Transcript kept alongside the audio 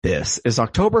This is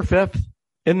October 5th,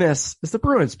 and this is the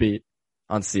Bruins Beat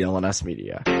on CLNS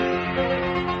Media.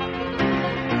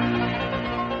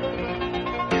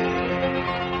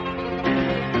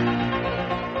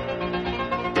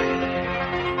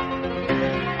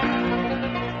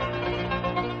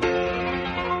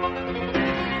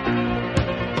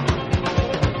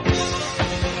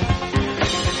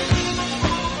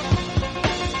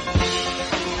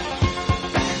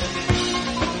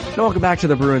 Welcome back to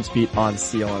the Bruins Beat on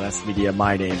CLNS Media.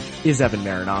 My name is Evan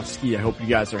Marinofsky. I hope you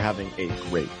guys are having a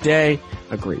great day,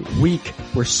 a great week.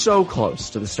 We're so close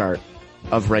to the start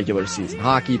of regular season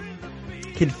hockey.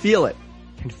 Can feel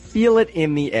it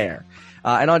in the air.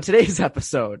 And on today's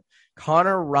episode,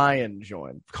 Connor Ryan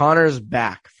joined. Connor's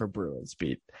back for Bruins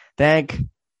Beat. Thank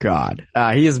God.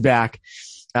 He is back.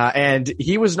 And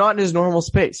he was not in his normal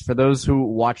space. For those who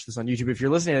watch this on YouTube, if you're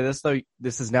listening to this, though,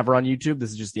 this is never on YouTube.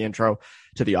 This is just the intro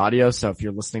to the audio. So if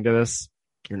you're listening to this,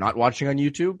 you're not watching on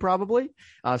YouTube probably.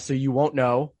 So you won't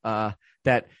know,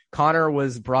 that Connor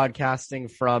was broadcasting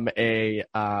from a,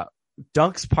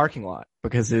 Dunk's parking lot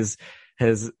because his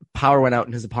power went out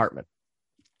in his apartment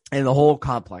and the whole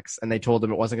complex. And they told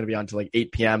him it wasn't going to be on until like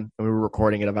 8 p.m. and we were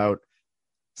recording at about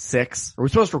 6, or we were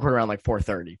supposed to record around like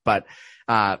 4:30, but,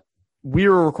 we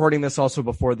were recording this also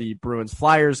before the Bruins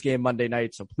Flyers game Monday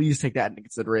night, so please take that into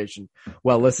consideration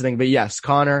while listening. But yes,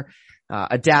 Connor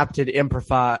adapted,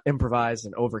 improvised,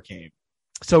 and overcame.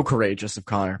 So courageous of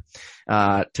Connor.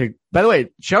 By the way,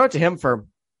 shout out to him for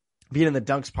being in the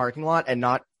Dunk's parking lot and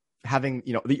not having,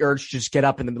 the urge to just get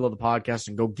up in the middle of the podcast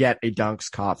and go get a Dunk's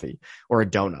coffee or a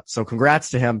donut. So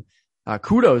congrats to him.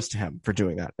 Kudos to him for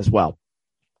doing that as well.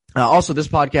 Also, this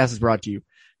podcast is brought to you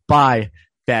by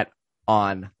Bet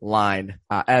Online.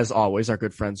 As always, our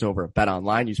good friends over at Bet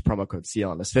Online. Use promo code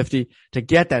CLNS50 to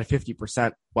get that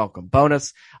 50% welcome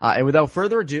bonus. And without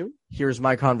further ado, here's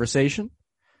my conversation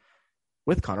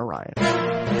with Connor Ryan.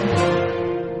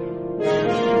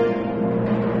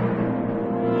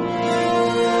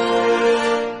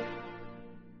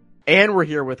 And we're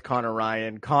here with Connor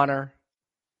Ryan. Connor,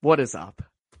 what is up?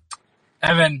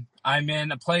 Evan, I'm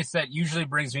in a place that usually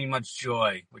brings me much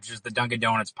joy, which is the Dunkin'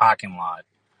 Donuts parking lot.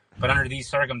 But under these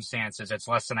circumstances, it's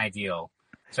less than ideal.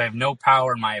 So I have no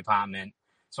power in my apartment.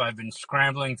 So I've been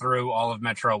scrambling through all of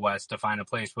Metro West to find a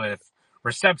place with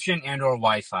reception and or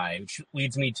Wi-Fi, which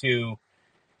leads me to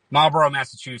Marlborough,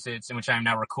 Massachusetts, in which I am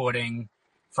now recording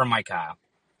from my car.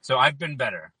 So I've been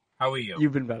better. How are you?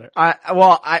 You've been better.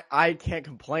 I can't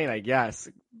complain, I guess,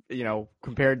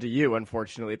 compared to you,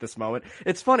 unfortunately, at this moment.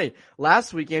 It's funny.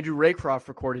 Last week, Andrew Raycroft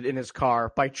recorded in his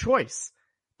car by choice.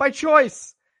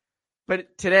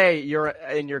 But today you're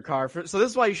in your car. So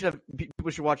this is why people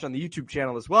should watch on the YouTube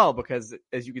channel as well, because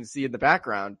as you can see in the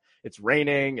background, it's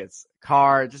raining, it's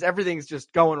car, just everything's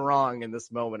just going wrong in this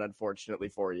moment, unfortunately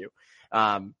for you.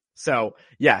 So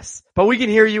yes, but we can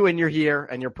hear you and you're here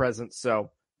and you're present.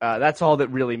 So, that's all that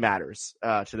really matters,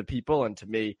 to the people and to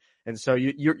me. And so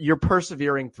you're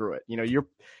persevering through it.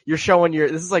 You're showing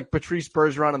this is like Patrice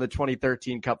Bergeron in the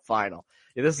 2013 Cup final.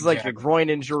 This is like your groin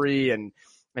injury and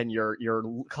your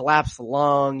collapsed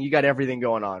lung. You got everything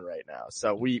going on right now.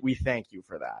 So we thank you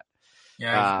for that.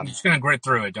 Yeah, I'm just going to grit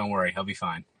through it. Don't worry. I'll be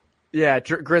fine. Yeah,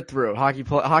 grit through. Hockey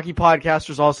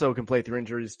podcasters also can play through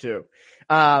injuries too.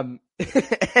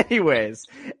 Anyways,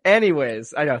 I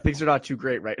know things are not too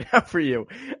great right now for you.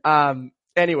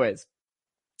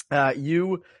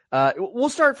 We'll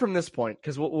start from this point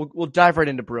because we'll dive right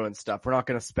into Bruins stuff. We're not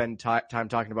going to spend time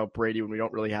talking about Brady when we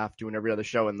don't really have to, and every other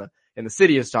show in the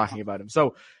city is talking about him.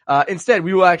 So, instead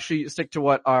we will actually stick to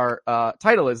what our,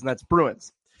 title is, and that's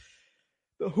Bruins.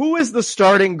 Who is the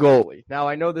starting goalie? Now,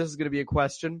 I know this is going to be a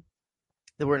question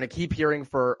that we're going to keep hearing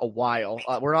for a while.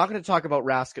 We're not going to talk about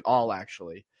Rask at all,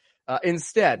 actually.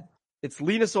 Instead, it's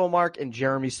Linus Ullmark and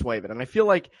Jeremy Swayman. And I feel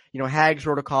like, Hags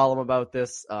wrote a column about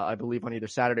this, I believe on either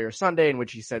Saturday or Sunday, in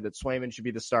which he said that Swayman should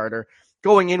be the starter.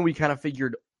 Going in, we kind of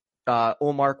figured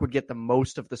Ullmark would get the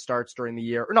most of the starts during the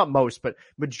year, or not most, but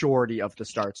majority of the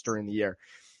starts during the year.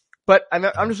 But I'm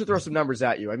just going to throw some numbers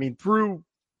at you. I mean,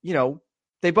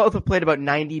 they both have played about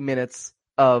 90 minutes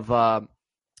of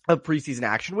preseason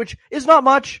action, which is not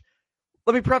much.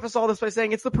 Let me preface all this by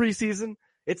saying it's the preseason.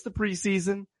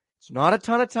 It's not a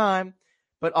ton of time,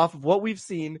 but off of what we've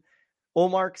seen,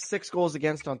 Ullmark 6 goals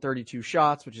against on 32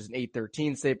 shots, which is an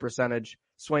 .813 save percentage.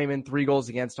 Swayman 3 goals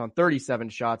against on 37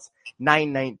 shots,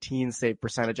 .919 save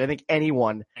percentage. I think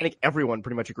everyone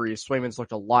pretty much agrees Swayman's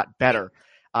looked a lot better.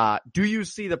 Do you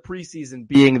see the preseason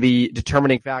being the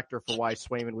determining factor for why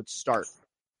Swayman would start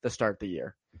the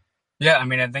year? Yeah, I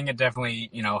mean, I think it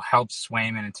definitely, helps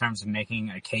Swayman in terms of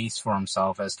making a case for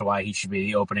himself as to why he should be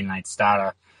the opening night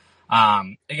starter.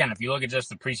 Again, if you look at just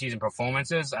the preseason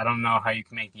performances, I don't know how you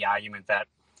can make the argument that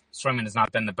Swayman has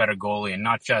not been the better goalie, and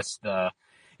not just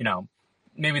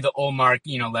maybe the Ullmark,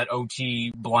 that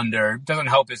OT blunder doesn't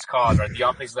help his cause, right? The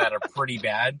optics of that are pretty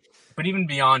bad. But even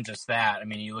beyond just that, I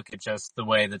mean, you look at just the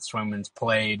way that Swayman's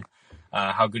played,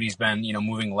 how good he's been,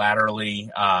 moving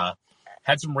laterally,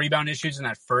 had some rebound issues in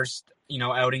that first,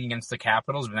 outing against the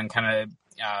Capitals, but then kind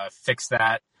of fixed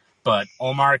that. But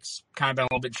Ullmark's kind of been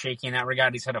a little bit shaky in that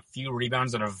regard. He's had a few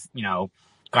rebounds that have,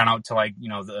 gone out to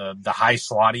the high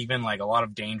slot even, like a lot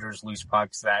of dangerous loose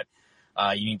pucks that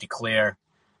you need to clear.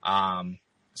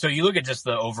 So you look at just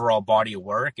the overall body of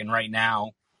work, and right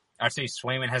now, I'd say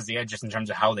Swayman has the edge just in terms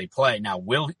of how they play. Now,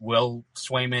 will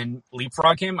Swayman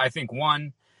leapfrog him? I think,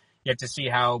 one, you have to see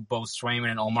how both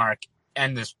Swayman and Ullmark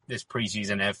end this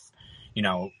preseason. If,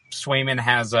 Swayman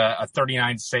has a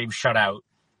 39 save shutout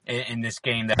in this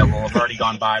game that will have already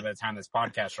gone by the time this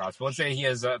podcast drops. But let's say he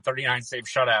has a 39 save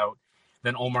shutout,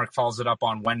 then Ullmark follows it up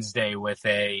on Wednesday with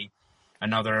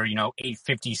another,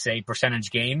 850 save percentage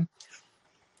game.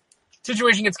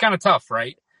 Situation gets kind of tough,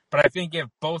 right? But I think if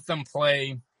both of them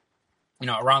play,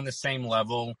 around the same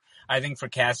level, I think for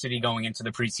Cassidy going into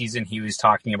the preseason, he was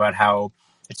talking about how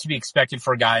it's to be expected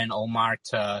for a guy in Ullmark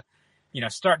to,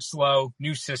 start slow,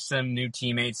 new system, new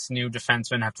teammates, new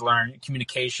defensemen, have to learn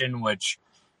communication, which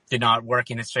did not work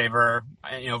in his favor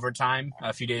in overtime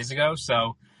a few days ago.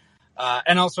 So,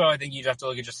 and also I think you'd have to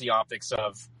look at just the optics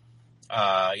of,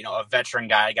 a veteran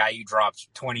guy, a guy you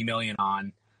dropped $20 million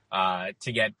on,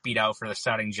 to get beat out for the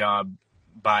starting job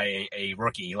by a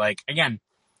rookie. Like, again,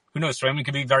 who knows? Swayman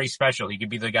could be very special. He could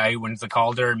be the guy who wins the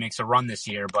Calder and makes a run this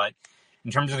year. But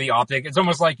in terms of the optic, it's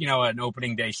almost like, an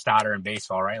opening day starter in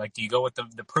baseball, right? Like, do you go with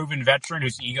the proven veteran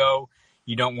whose ego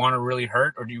you don't want to really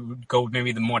hurt, or do you go with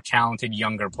maybe the more talented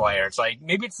younger player? It's like,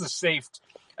 maybe it's a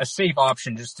safe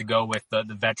option just to go with the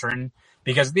veteran,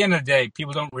 because at the end of the day,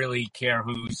 people don't really care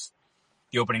who's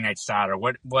the opening night starter.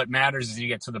 What matters is you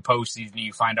get to the postseason,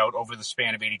 you find out over the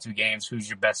span of 82 games who's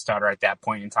your best starter at that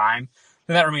point in time.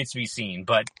 Then that remains to be seen.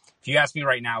 But if you ask me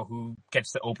right now who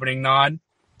gets the opening nod,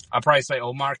 I'll probably say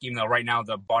Ullmark, even though right now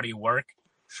the body of work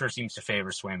sure seems to favor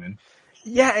Swayman.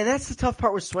 Yeah, and that's the tough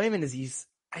part with Swayman is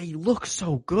he looks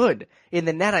so good in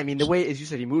the net. I mean, the way, as you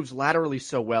said, he moves laterally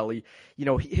so well. He,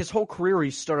 his whole career,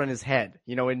 he stood on his head,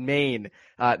 in Maine.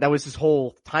 That was his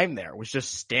whole time there, was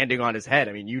just standing on his head.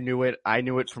 I mean, you knew it. I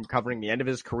knew it from covering the end of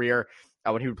his career,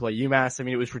 when he would play UMass. I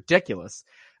mean, it was ridiculous.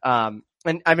 And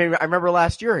I mean, I remember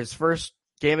last year, his first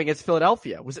game against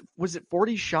Philadelphia, was it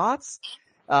 40 shots?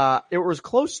 It was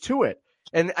close to it.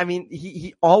 And I mean,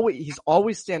 he's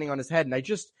always standing on his head. And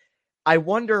I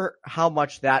wonder how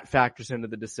much that factors into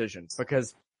the decision,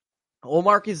 because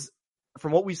Ullmark is,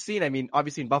 from what we've seen, I mean,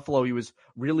 obviously in Buffalo, he was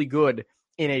really good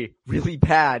in a really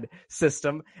bad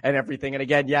system and everything. And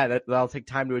again, yeah, that'll take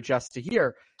time to adjust to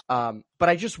here. But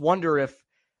I just wonder if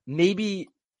maybe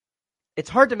it's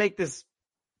hard to make this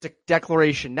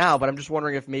declaration now, but I'm just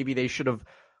wondering if maybe they should have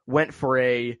went for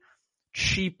a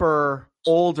cheaper,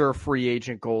 older free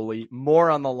agent goalie,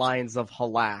 more on the lines of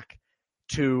Halak,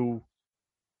 to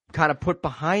kind of put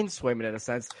behind Swayman in a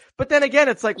sense. But then again,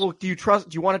 it's like, well, do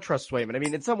you want to trust Swayman? I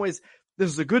mean, in some ways,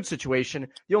 this is a good situation.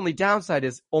 The only downside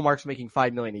is Ullmark's making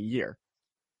 $5 million a year.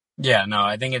 Yeah, no,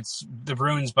 I think it's the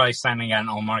Bruins, by signing on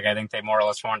Ullmark, I think they more or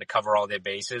less wanted to cover all their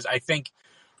bases. I think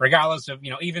regardless of,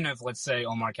 even if, let's say,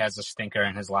 Ullmark has a stinker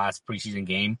in his last preseason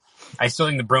game, I still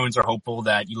think the Bruins are hopeful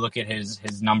that you look at his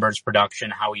numbers,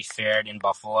 production, how he fared in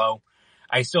Buffalo.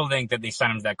 I still think that they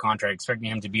signed him to that contract,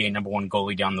 expecting him to be a number one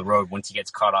goalie down the road once he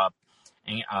gets caught up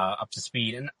and up to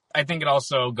speed. And I think it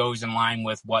also goes in line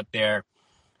with what they're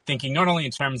thinking, not only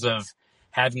in terms of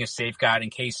having a safeguard in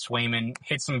case Swayman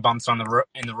hits some bumps in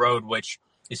the road, which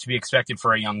is to be expected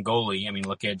for a young goalie. I mean,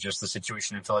 look at just the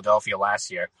situation in Philadelphia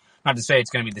last year. Not to say it's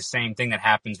going to be the same thing that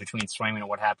happens between Swayman and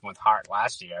what happened with Hart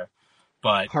last year,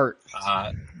 but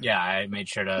yeah, I made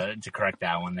sure to correct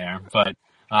that one there. But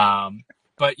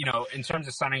in terms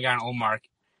of signing on Ullmark,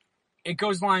 it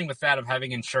goes in line with that of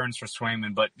having insurance for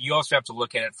Swayman, but you also have to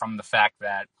look at it from the fact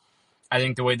that I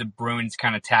think the way the Bruins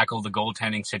kind of tackle the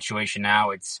goaltending situation now,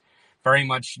 it's very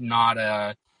much not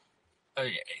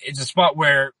it's a spot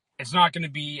where it's not going to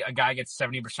be a guy gets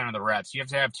 70% of the reps. You have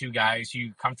to have two guys who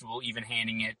are comfortable even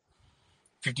handing it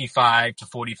 55 to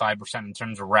 45% in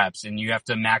terms of reps, and you have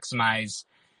to maximize,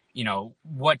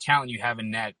 what talent you have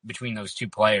in net between those two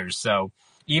players. So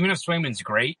even if Swayman's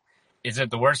great, is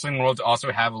it the worst thing in the world to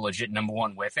also have a legit number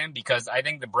one with him? Because I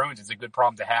think the Bruins is a good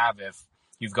problem to have if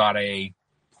you've got a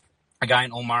guy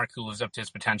in Ullmark who lives up to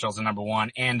his potential as a number one,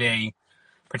 and a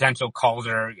potential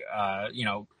Calder, a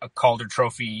Calder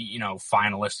Trophy,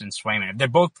 finalist in Swayman. If they're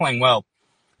both playing well,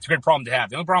 it's a good problem to have.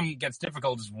 The only problem that gets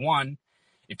difficult is, one,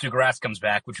 if Tuukka Rask comes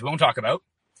back, which we won't talk about.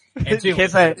 And two,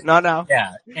 can't say it. Not now.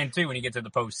 Yeah, and two, when you get to the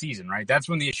postseason, right? That's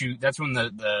when the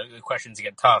questions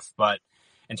get tough. But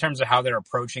in terms of how they're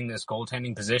approaching this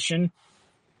goaltending position,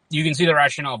 you can see the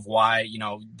rationale of why,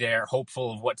 they're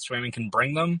hopeful of what Swayman can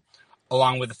bring them,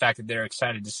 along with the fact that they're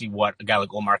excited to see what a guy like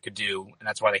Ullmark could do, and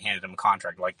that's why they handed him a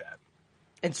contract like that.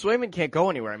 And Swayman can't go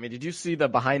anywhere. I mean, did you see the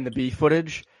behind the bee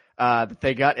footage that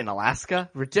they got in Alaska?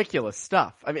 Ridiculous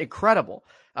stuff. I mean, incredible.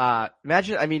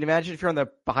 Imagine if you're on the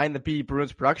behind the bee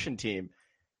Bruins production team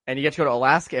and you get to go to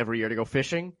Alaska every year to go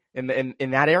fishing in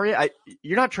that area.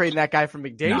 You're not trading that guy for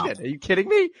McDavid. No. Are you kidding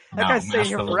me? That guy's staying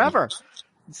here forever.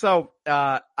 So,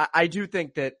 I do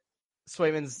think that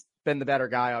Swayman's been the better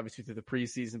guy, obviously, through the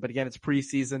preseason. But again, it's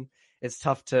preseason. It's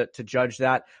tough to judge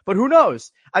that. But who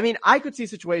knows? I mean, I could see a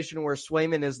situation where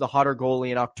Swayman is the hotter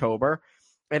goalie in October,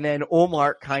 and then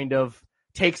Ullmark kind of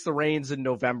takes the reins in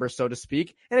November, so to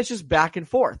speak, and it's just back and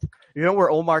forth. Where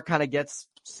Ullmark kind of gets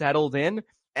settled in,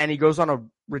 and he goes on a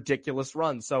ridiculous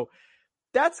run. So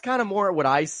that's kind of more what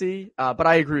I see. But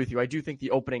I agree with you. I do think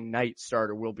the opening night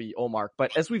starter will be Ullmark.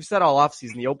 But as we've said all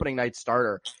offseason, the opening night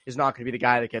starter is not going to be the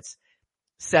guy that gets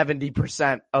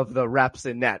 70% of the reps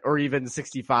in net, or even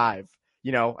 65.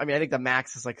 I think the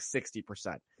max is like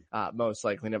 60%, most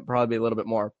likely, and probably a little bit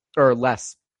more or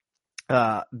less,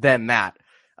 than that.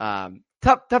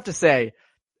 Tough to say,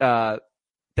 that,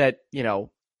 but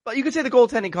you could say the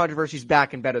goaltending controversy is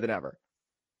back and better than ever,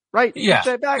 right? Yeah.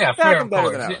 Back and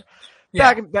better than ever.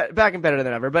 Yeah. Back and better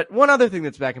than ever. But one other thing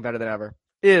that's back and better than ever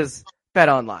is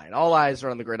BetOnline. All eyes are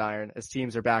on the gridiron as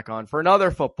teams are back on for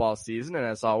another football season. And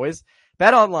as always,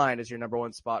 BetOnline is your number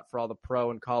one spot for all the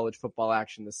pro and college football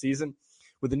action this season.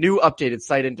 With a new updated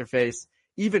site interface,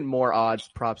 even more odds,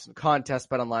 props, and contests,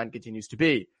 BetOnline continues to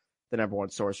be the number one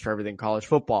source for everything college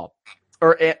football,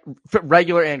 or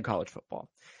regular and college football.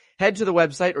 Head to the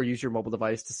website or use your mobile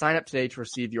device to sign up today to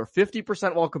receive your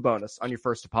 50% welcome bonus on your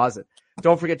first deposit.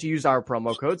 Don't forget to use our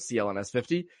promo code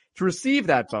CLNS50 to receive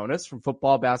that bonus from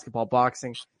football, basketball,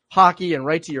 boxing, hockey, and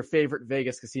right to your favorite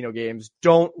Vegas casino games.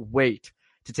 Don't wait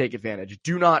to take advantage.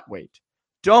 Do not wait.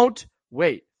 Don't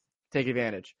wait. Take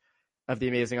advantage of the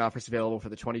amazing offers available for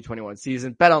the 2021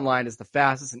 season. BetOnline is the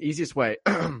fastest and easiest way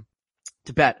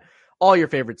to bet all your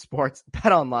favorite sports.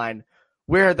 BetOnline,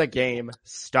 where the game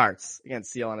starts. Again,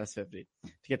 CLNS50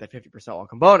 to get that 50%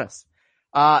 welcome bonus.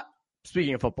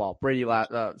 Speaking of football, Brady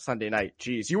Sunday night.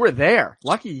 Geez, you were there.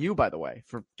 Lucky you, by the way,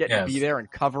 for getting to be there and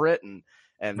cover it. And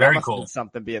very that cool. Must have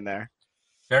been something being there.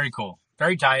 Very cool.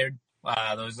 Very tired.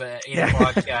 Those 8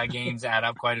 o'clock games add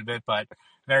up quite a bit, but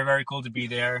very, very cool to be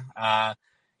there.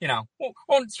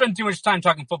 Won't spend too much time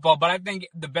talking football, but I think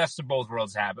the best of both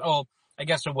worlds happen. Oh, I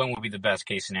guess a win would be the best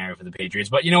case scenario for the Patriots.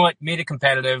 But you know what? Made it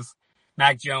competitive.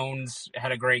 Mac Jones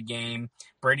had a great game.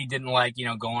 Brady didn't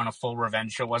go on a full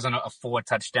revenge show. It wasn't a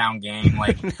 4-touchdown game. No.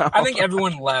 I think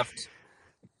everyone left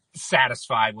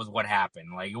satisfied with what happened.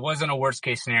 It wasn't a worst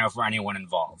case scenario for anyone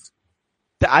involved.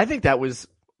 I think that was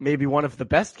maybe one of the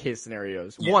best case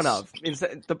scenarios. Yes. One of.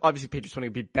 Obviously, Patriots winning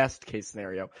would be best case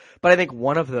scenario. But I think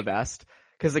one of the best.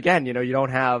 Because again, you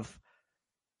don't have.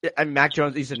 Mac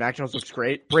Jones, you said Mac Jones looks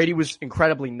great. Brady was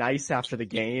incredibly nice after the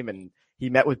game, and he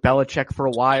met with Belichick for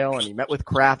a while, and he met with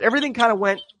Kraft. Everything kind of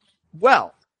went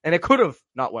well, and it could have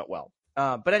not went well.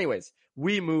 But anyways,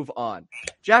 we move on.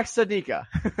 Jack Studnicka,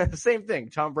 same thing.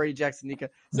 Tom Brady, Jack Studnicka,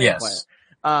 same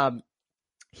player.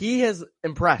 He has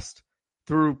impressed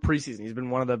through preseason. He's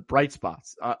been one of the bright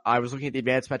spots. I was looking at the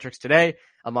advanced metrics today.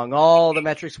 Among all the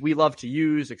metrics we love to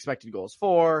use, expected goals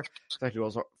for,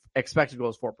 expected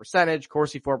goals for percentage,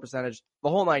 Corsi for percentage, the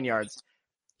whole 9 yards.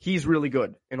 He's really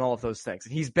good in all of those things.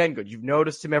 And he's been good. You've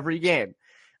noticed him every game.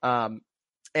 And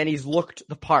he's looked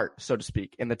the part, so to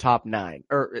speak, in the top 9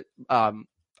 or on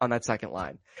that second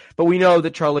line. But we know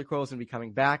that Charlie Coyle is going to be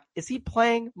coming back. Is he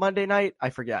playing Monday night?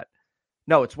 I forget.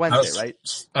 No, it's Wednesday,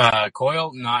 right?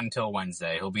 Coyle, not until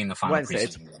Wednesday. He'll be in the final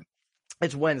preseason game.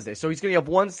 It's Wednesday. So he's going to have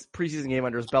one preseason game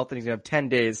under his belt, and he's going to have 10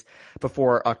 days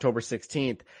before October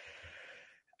 16th.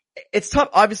 It's tough.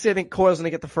 Obviously, I think Coyle's going to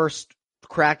get the first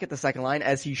crack at the second line,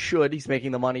 as he should. He's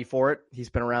making the money for it. He's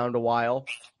been around a while.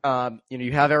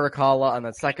 You have Erik Haula on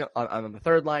that second, on the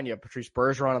third line. You have Patrice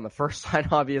Bergeron on the first line,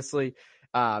 obviously.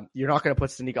 You're not going to put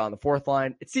Studnicka on the fourth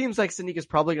line. It seems like Studnicka is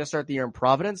probably going to start the year in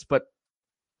Providence, but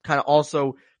kind of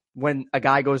also when a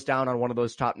guy goes down on one of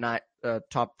those top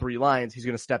 3 lines, he's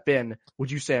going to step in. Would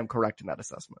you say I'm correct in that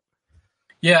assessment?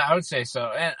 Yeah, I would say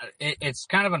so. And it's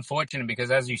kind of unfortunate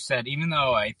because, as you said, even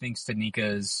though I think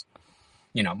Studnicka's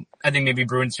I think maybe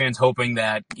Bruins fans hoping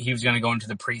that he was going to go into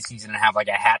the preseason and have like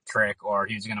a hat trick, or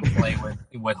he was going to play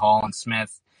with Hall and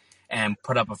Smith and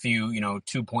put up a few,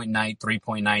 2-point night,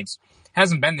 3-point nights.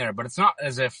 Hasn't been there, but it's not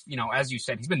as if, as you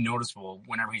said, he's been noticeable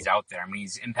whenever he's out there. I mean,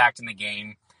 he's impacting the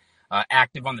game,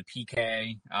 active on the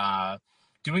PK,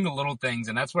 doing the little things.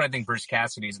 And that's what I think Bruce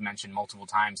Cassidy has mentioned multiple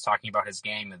times, talking about his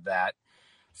game, that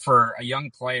for a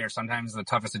young player, sometimes the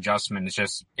toughest adjustment is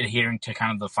just adhering to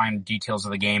kind of the fine details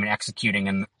of the game and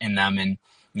executing in them. And,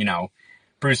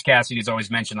 Bruce Cassidy has always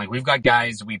mentioned, like, we've got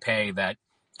guys we pay that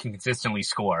can consistently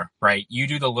score, right? You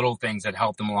do the little things that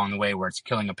help them along the way, where it's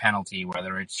killing a penalty,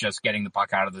 whether it's just getting the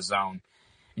puck out of the zone.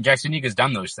 And Jack Studnicka's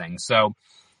done those things. So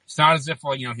it's not as if,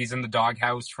 he's in the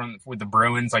doghouse with the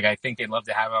Bruins. Like, I think they'd love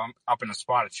to have him up in a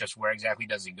spot. It's just where exactly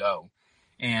does he go?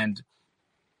 And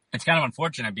it's kind of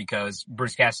unfortunate because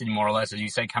Bruce Cassidy, more or less, as you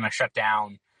said, kind of shut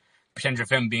down potential of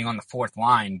him being on the fourth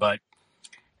line. But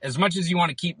as much as you want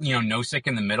to keep, Nosek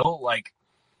in the middle, like,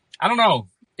 I don't know.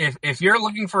 If you're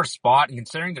looking for a spot, and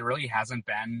considering there really hasn't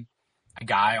been a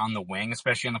guy on the wing,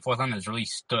 especially on the fourth line, that's really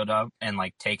stood up and,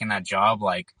 like, taken that job,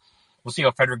 like, we'll see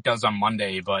how Frederic does on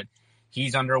Monday, but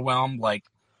he's underwhelmed. Like,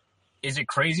 is it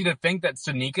crazy to think that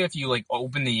Studnicka, if you, like,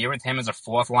 open the year with him as a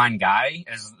fourth line guy,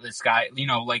 as this guy,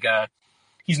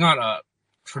 he's not a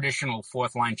traditional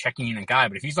fourth line checking unit guy,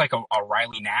 but if he's like a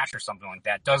Riley Nash or something like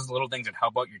that, does the little things that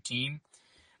help out your team.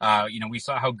 We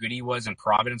saw how good he was in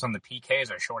Providence on the PK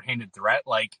as a shorthanded threat.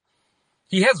 Like,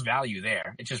 he has value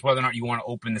there. It's just whether or not you want to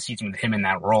open the season with him in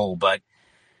that role. But,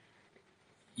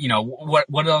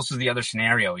 what else is the other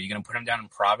scenario? Are you going to put him down in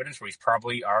Providence, where he's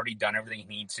probably already done everything he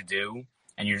needs to do,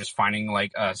 and you're just finding,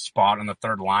 like, a spot on the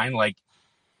third line? Like,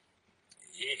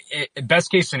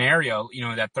 best case scenario,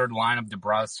 that third line of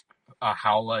DeBrusk,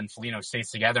 Haula, and Foligno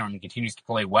stays together and continues to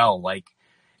play well. Like,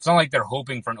 it's not like they're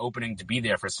hoping for an opening to be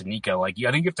there for Studnicka. Like,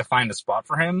 I think you have to find a spot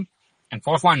for him, and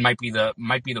fourth line might be the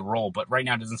role. But right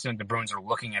now, it doesn't seem like the Bruins are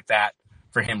looking at that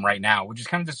for him right now, which is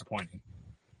kind of disappointing.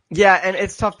 Yeah, and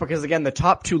it's tough because, again, the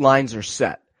top two lines are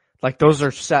set. Like, those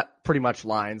are set pretty much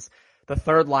lines. The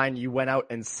third line, you went out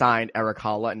and signed Erik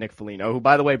Haula and Nick Foligno, who,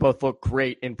 by the way, both look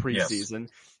great in preseason.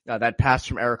 Yes. That pass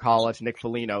from Erik Haula to Nick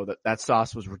Foligno, that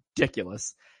sauce was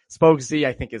ridiculous. Spoke Z,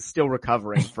 I think, is still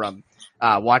recovering from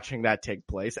watching that take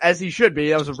place, as he should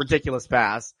be. That was a ridiculous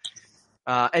pass.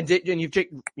 And you've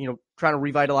trying to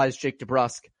revitalize Jake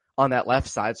DeBrusk on that left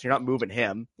side, so you're not moving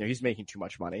him. He's making too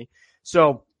much money.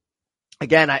 So,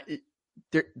 again,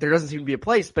 there doesn't seem to be a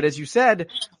place. But as you said,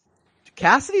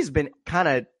 Cassidy's been kind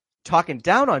of talking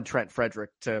down on Trent Frederic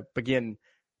to begin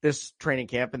this training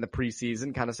camp in the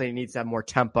preseason, kind of saying he needs to have more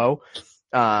tempo.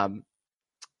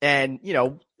 And,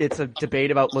 it's a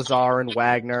debate about Lazar and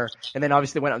Wagner, and then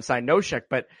obviously went out and signed Nosek.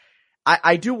 But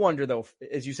I do wonder, though,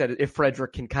 as you said, if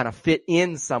Frederic can kind of fit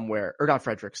in somewhere, or not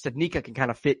Frederic, Studnicka can kind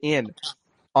of fit in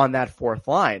on that fourth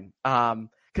line.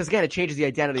 Because, again, it changes the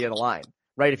identity of the line,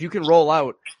 right? If you can roll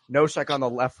out Nosek on the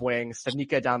left wing,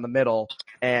 Studnicka down the middle,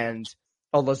 and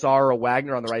a Lazar or a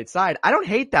Wagner on the right side, I don't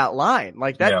hate that line.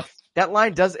 Like, that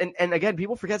line does, and again,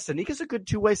 people forget Studnicka's a good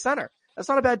two-way center. That's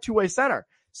not a bad two-way center.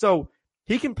 So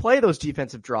he can play those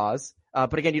defensive draws,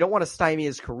 but again, you don't want to stymie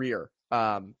his career.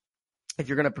 If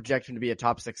you're going to project him to be a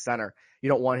top six center, you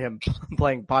don't want him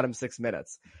playing bottom 6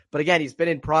 minutes. But again, he's been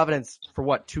in Providence for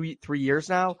 2-3 years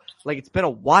now. Like, it's been a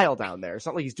while down there. It's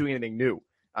not like he's doing anything new.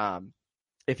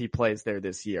 If he plays there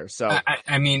this year. So,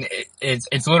 I mean,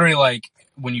 it's literally like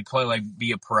when you play, like,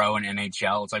 be a pro in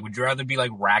NHL, it's like, would you rather be,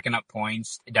 like, racking up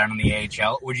points down in the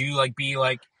AHL? Would you, like, be,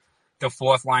 like, the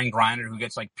fourth line grinder who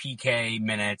gets, like, PK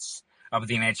minutes up at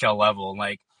the NHL level?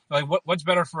 Like what's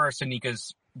better for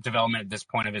Studnicka's development at this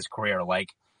point of his career? Like,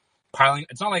 piling,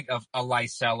 it's not like a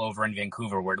Lysell over in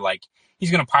Vancouver where, like,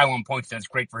 he's going to pile on points. That's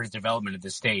great for his development at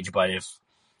this stage. But if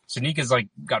Studnicka's, like,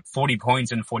 got 40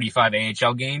 points in 45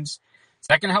 AHL games, is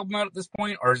that going to help him out at this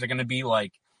point? Or is it going to be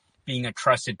like being a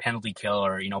trusted penalty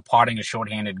killer, potting a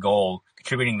shorthanded goal,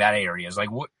 contributing that areas? Like,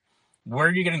 where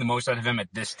are you getting the most out of him at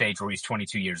this stage where he's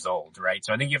 22 years old, right?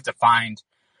 So I think you have to find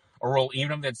a role,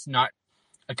 even if it's not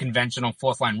a conventional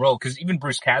fourth line role, because even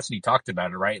Bruce Cassidy talked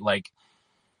about it, right? Like,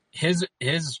 his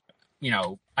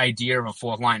idea of a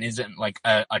fourth line isn't like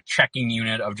a checking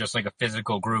unit of just like a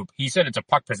physical group. He said it's a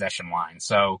puck possession line.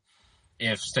 So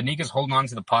if Studnicka's holding on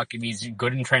to the puck, if he's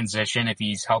good in transition, if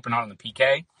he's helping out on the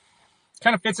PK,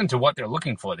 kind of fits into what they're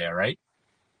looking for there, right?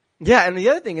 Yeah, and the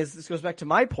other thing is, this goes back to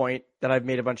my point that I've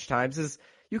made a bunch of times, is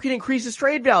you can increase his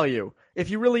trade value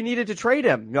if you really needed to trade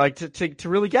him, like to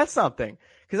really get something.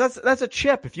 Because that's a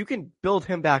chip. If you can build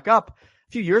him back up,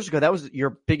 a few years ago, that was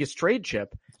your biggest trade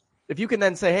chip. If you can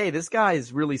then say, hey, this guy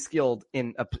is really skilled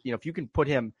in, if you can put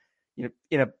him,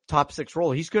 in a top 6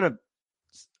 role, he's going to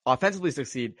offensively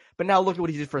succeed. But now look at what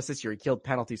he did for us this year. He killed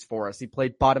penalties for us. He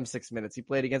played bottom 6 minutes. He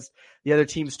played against the other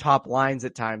team's top lines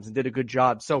at times and did a good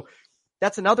job. So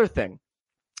that's another thing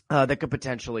that could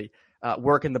potentially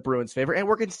work in the Bruins' favor and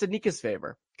work in Studnicka's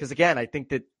favor. Because again, I think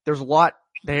that there's a lot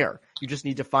there. You just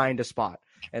need to find a spot.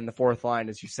 And the fourth line,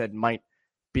 as you said, might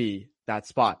be that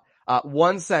spot.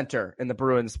 One center in the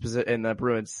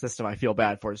Bruins system I feel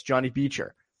bad for is Johnny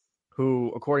Beecher,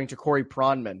 who, according to Corey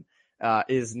Pronman,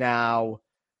 is now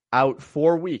out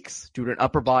 4 weeks due to an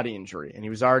upper body injury. And he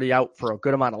was already out for a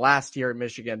good amount of last year in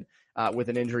Michigan with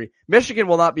an injury. Michigan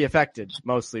will not be affected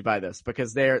mostly by this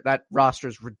because that roster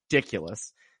is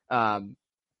ridiculous.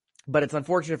 But it's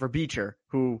unfortunate for Beecher,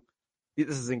 who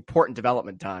this is important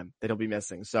development time that he'll be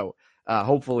missing. So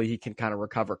hopefully he can kind of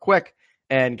recover quick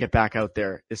and get back out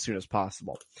there as soon as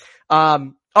possible.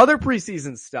 Other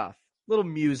preseason stuff, little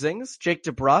musings. Jake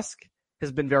DeBrusk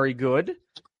has been very good.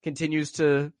 Continues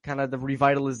to kind of the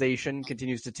revitalization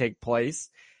continues to take place.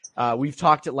 We've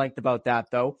talked at length about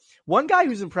that though. One guy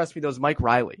who's impressed me though is Mike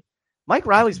Riley. Mike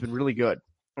Riley's been really good.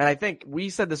 And I think we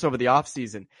said this over the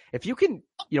offseason. If you can,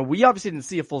 we obviously didn't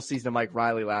see a full season of Mike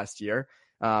Riley last year.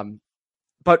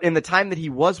 But in the time that he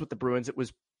was with the Bruins, it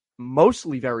was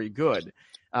mostly very good.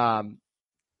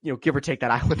 Give or take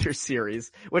that Islanders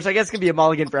series, which I guess can be a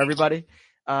mulligan for everybody.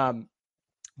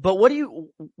 But what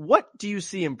do you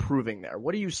see improving there?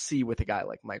 What do you see with a guy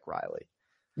like Mike Riley?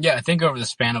 Yeah, I think over the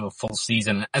span of a full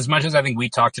season, as much as I think we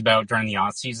talked about during the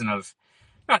off season of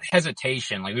not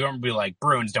hesitation, like we don't be like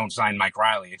Bruins don't sign Mike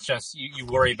Riley. It's just you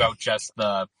worry about just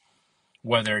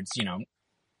whether it's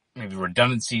maybe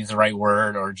redundancy is the right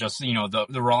word, or just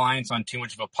the reliance on too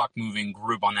much of a puck moving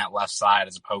group on that left side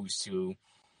as opposed to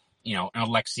an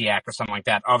Alexiak or something like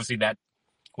that. Obviously that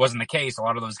wasn't the case. A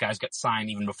lot of those guys got signed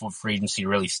even before free agency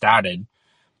really started.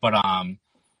 But,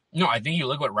 I think you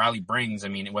look what Riley brings. I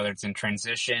mean, whether it's in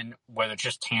transition, whether it's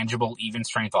just tangible, even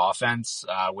strength offense,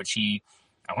 which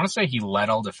I want to say he led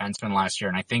all defensemen last year.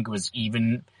 And I think it was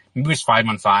maybe it was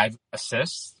 5-on-5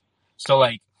 assists. So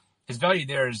his value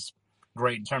there is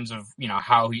great in terms of,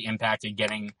 how he impacted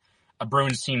getting a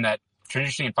Bruins team that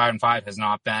traditionally in 5-on-5 has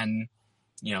not been,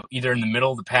 either in the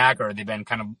middle of the pack or they've been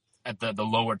kind of at the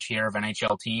lower tier of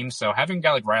NHL teams. So having a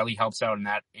guy like Riley helps out in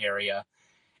that area.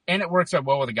 And it works out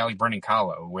well with a guy like Brendan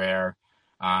Kahlo, where,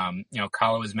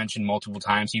 Kahlo has mentioned multiple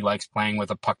times he likes playing with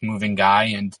a puck-moving guy.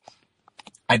 And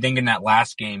I think in that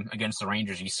last game against the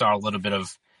Rangers, you saw a little bit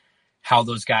of how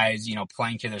those guys,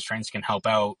 playing to their strengths can help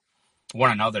out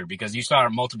one another. Because you saw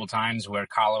multiple times where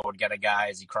Kahlo would get a guy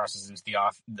as he crosses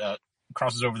into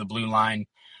crosses over the blue line,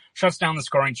 shuts down the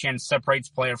scoring chance, separates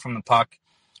player from the puck.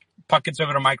 Puck gets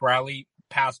over to Mike Riley,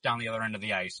 pass down the other end of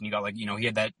the ice. And you got he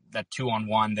had that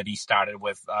 2-on-1 that he started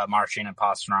with Marchand and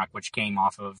Pastrnak, which came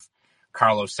off of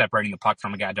Carlos separating the puck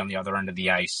from a guy down the other end of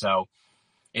the ice. So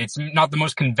it's not the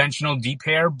most conventional deep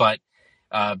pair, but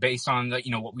based on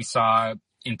what we saw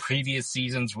in previous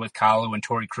seasons with Kahlo and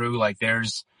Torrey Krug,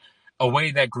 there's a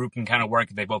way that group can kind of work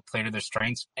if they both play to their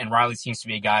strengths. And Riley seems to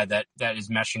be a guy that is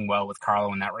meshing well with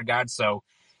Carlo in that regard. So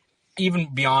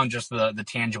even beyond just the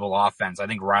tangible offense, I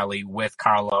think Riley with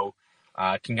Carlo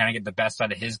can kind of get the best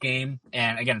out of his game.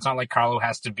 And again, it's not like Carlo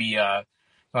has to be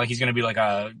he's going to be like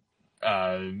a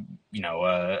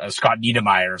Scott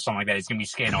Niedermayer or something like that. He's going to be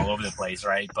skating all over the place,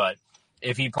 right? But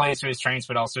if he plays to his strengths,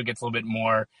 but also gets a little bit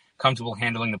more comfortable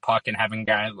handling the puck and having a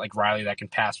guy like Riley that can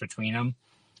pass between them,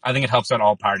 I think it helps out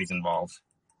all parties involved.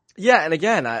 Yeah, and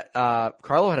again,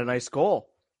 Carlo had a nice goal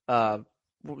 2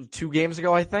 games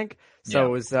ago, I think. So yeah. It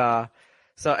was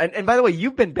and by the way,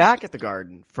 you've been back at the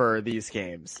Garden for these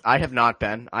games. I have not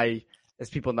been. I, as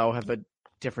people know, have a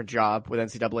different job with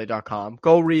NCAA.com.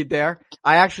 Go read there.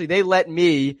 They let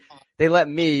me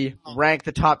rank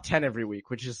the top 10 every week,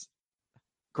 which is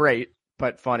great,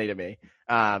 but funny to me.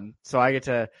 So I get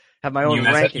to have my own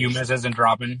rankings. UMass isn't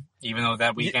dropping, even though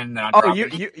that weekend they're not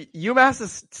dropping. UMass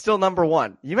is still number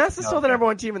one. UMass is still the number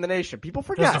one team in the nation. People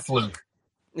forget. Just a fluke.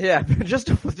 Yeah,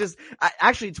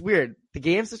 actually, it's weird. The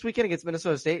games this weekend against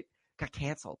Minnesota State got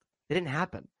canceled. They didn't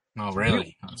happen. Oh,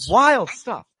 really? Wild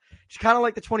stuff. It's kind of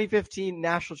like the 2015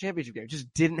 national championship game. It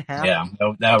just didn't happen.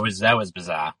 Yeah, that was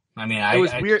bizarre. I mean, it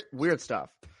was weird stuff.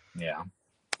 Yeah.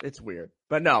 It's weird.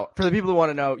 But no, for the people who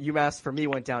want to know, UMass for me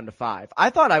went down to 5.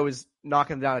 I thought I was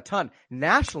knocking them down a ton.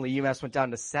 Nationally, UMass went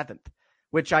down to 7th,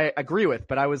 which I agree with.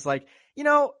 But I was like,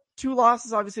 2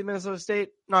 losses, obviously Minnesota State,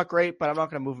 not great, but I'm not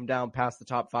going to move them down past the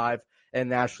top 5. And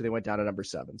nationally, they went down to number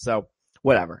 7. So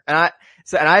whatever. And I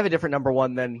have a different number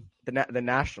 1 than the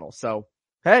national. So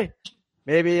hey,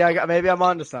 maybe I'm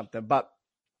onto something. But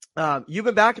You've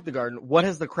been back at the Garden. What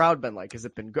has the crowd been like? Has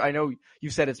it been good? I know you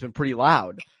said it's been pretty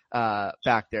loud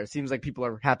back there. It seems like people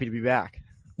are happy to be back.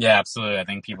 Yeah, absolutely. I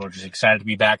think people are just excited to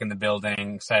be back in the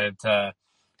building, excited to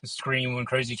scream when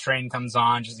Crazy Train comes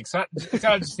on, just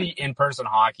excited to see in-person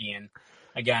hockey. And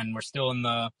again, we're still in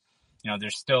the,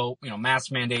 there's still,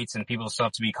 mask mandates and people still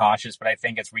have to be cautious. But I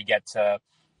think as we get to,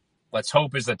 let's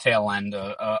hope is the tail end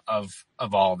of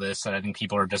all this, that I think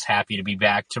people are just happy to be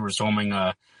back to resuming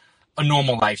a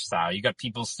normal lifestyle. You got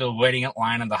people still waiting at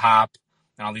line at the Hop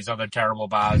and all these other terrible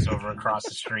bars over across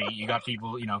the street. You got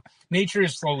people, nature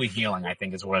is slowly healing, I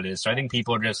think is what it is. So I think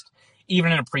people are just,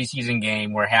 even in a preseason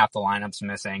game where half the lineup's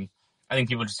missing, I think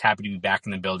people are just happy to be back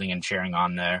in the building and cheering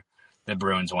on the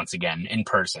Bruins once again in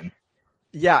person.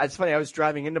 Yeah, it's funny. I was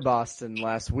driving into Boston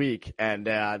last week and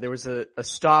there was a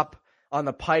stop on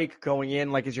the Pike going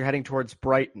in, like as you're heading towards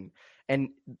Brighton, and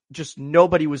just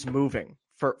nobody was moving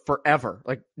for forever.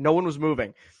 Like no one was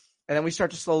moving. And then we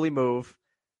start to slowly move.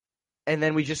 And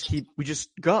then we just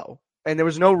go. And there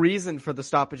was no reason for the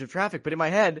stoppage of traffic. But in my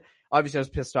head, obviously I was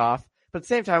pissed off. But at the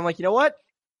same time, I'm like, you know what?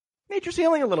 Nature's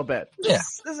healing a little bit. Yeah.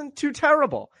 This isn't too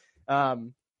terrible.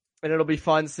 And it'll be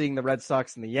fun seeing the Red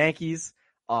Sox and the Yankees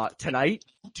tonight,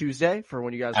 Tuesday, for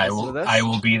when you guys listen to this. I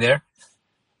will be there.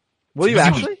 Will you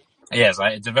actually? Yes,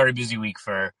 it's a very busy week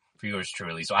for yours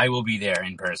truly. So I will be there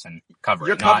in person covering.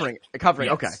 You're covering. Yes.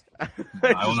 Okay.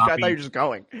 I thought you were just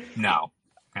going. No.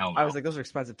 Hell no. I was like, those are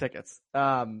expensive tickets.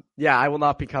 Yeah, I will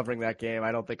not be covering that game.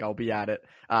 I don't think I'll be at it.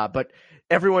 But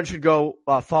everyone should go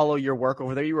follow your work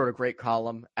over there. You wrote a great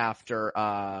column after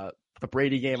the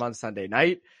Brady game on Sunday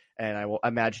night, and I will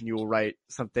imagine you will write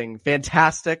something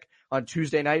fantastic on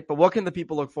Tuesday night. But what can the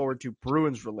people look forward to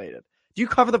Bruins related? Do you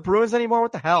cover the Bruins anymore?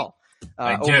 What the hell?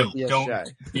 I do.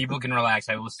 People can relax.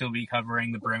 I will still be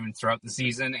covering the Bruins throughout the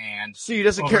season. And see, he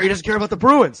doesn't care. He doesn't care about the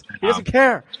Bruins. He doesn't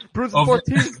care. Bruins are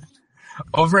 14.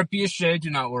 Over at BSJ, do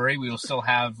not worry. We will still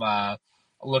have a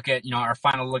look at, our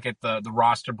final look at the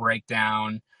roster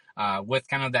breakdown. With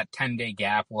kind of that 10-day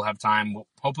gap, we'll have time. We'll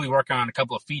hopefully work on a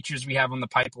couple of features we have on the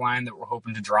pipeline that we're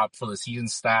hoping to drop for the season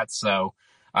stats. So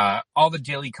all the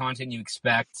daily content you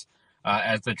expect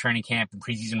as the training camp and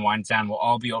preseason winds down will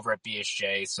all be over at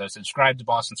BSJ. So subscribe to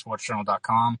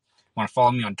BostonSportsJournal.com. Want to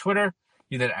follow me on Twitter?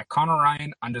 Do that at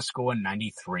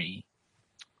ConnorRyan_93.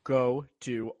 Go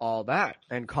do all that.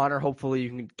 And Connor, hopefully you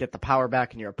can get the power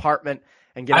back in your apartment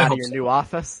and get out of your new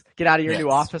office. Get out of your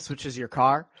new office, which is your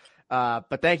car.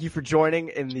 But thank you for joining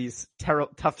in these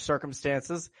tough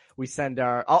circumstances. We send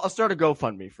I'll start a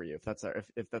GoFundMe for you if that's all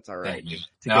right.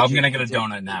 No, I'm going to get a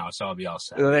donut now, so I'll be all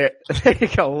set. There you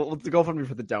go. We'll GoFundMe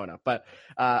for the donut. But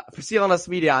for CLNS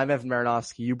Media, I'm Evan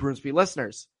Marinofsky. You Bruins Beat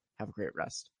listeners, have a great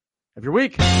rest of your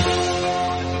week.